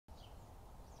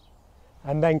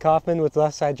I'm Ben Kaufman with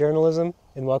Left Journalism,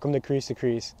 and welcome to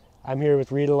Crease. I'm here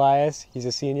with Reed Elias. He's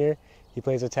a senior. He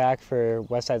plays attack for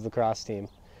Westside's lacrosse team.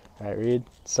 All right, Reed,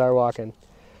 start walking.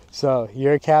 So,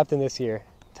 you're a captain this year.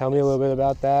 Tell me a little bit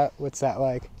about that. What's that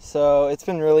like? So it's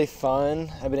been really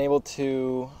fun. I've been able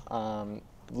to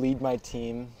lead my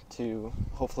team to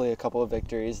hopefully a couple of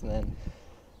victories and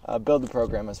then build the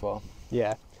program as well.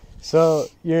 Yeah. So,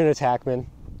 you're an attackman.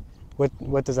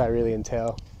 What does that really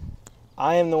entail?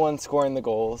 I am the one scoring the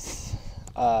goals,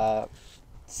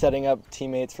 setting up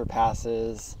teammates for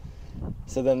passes,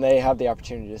 so then they have the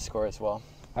opportunity to score as well.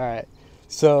 All right.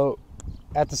 So,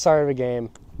 at the start of a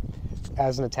game,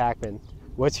 as an attackman,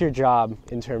 what's your job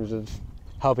in terms of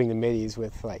helping the middies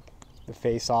with like the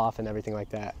face-off and everything like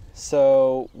that?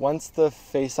 So once the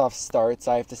face-off starts,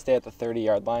 I have to stay at the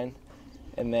 30-yard line,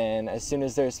 and then as soon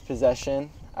as there's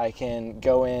possession, I can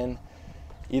go in,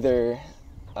 either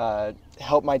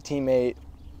help my teammate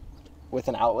with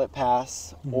an outlet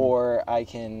pass, or I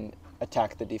can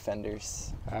attack the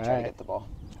defenders, try to get the ball.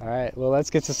 All right, well, let's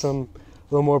get to some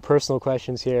little more personal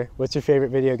questions here. What's your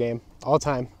favorite video game all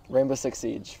time? Rainbow Six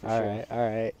Siege, for sure. All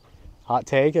right. Hot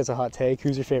take is a hot take.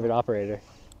 Who's your favorite operator?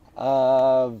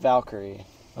 Valkyrie.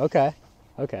 Okay,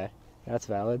 that's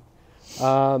valid.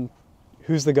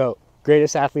 Who's the GOAT?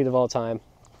 Greatest athlete of all time?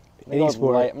 Any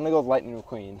sport. I'm gonna go with Lightning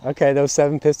McQueen. Okay, those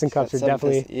 7 Piston Cups are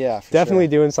definitely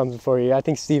doing something for you. I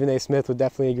think Stephen A. Smith would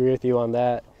definitely agree with you on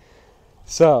that.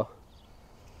 So,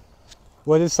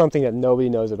 what is something that nobody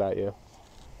knows about you?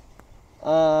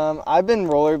 I've been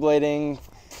rollerblading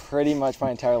pretty much my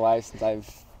entire life since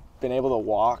I've been able to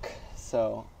walk.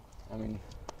 So,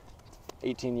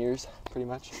 18 years, pretty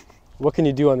much. What can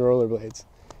you do on rollerblades?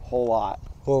 Whole lot.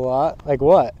 Whole lot? Like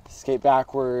what? Skate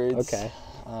backwards. Okay.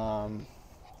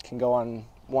 Can go on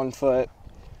one foot,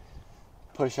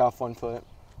 push off one foot.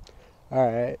 All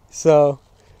right. So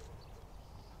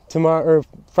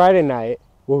Friday night,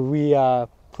 will we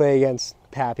play against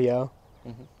Papio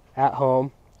at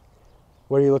home?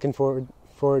 What are you looking forward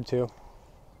to?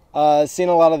 Seeing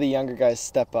a lot of the younger guys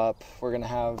step up. We're gonna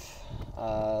have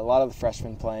a lot of the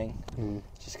freshmen playing,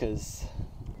 just because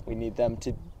we need them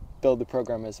to build the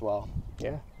program as well.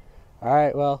 Yeah. All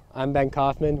right, well, I'm Ben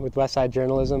Kaufman with Westside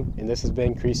Journalism, and this has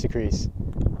been Crease to Crease.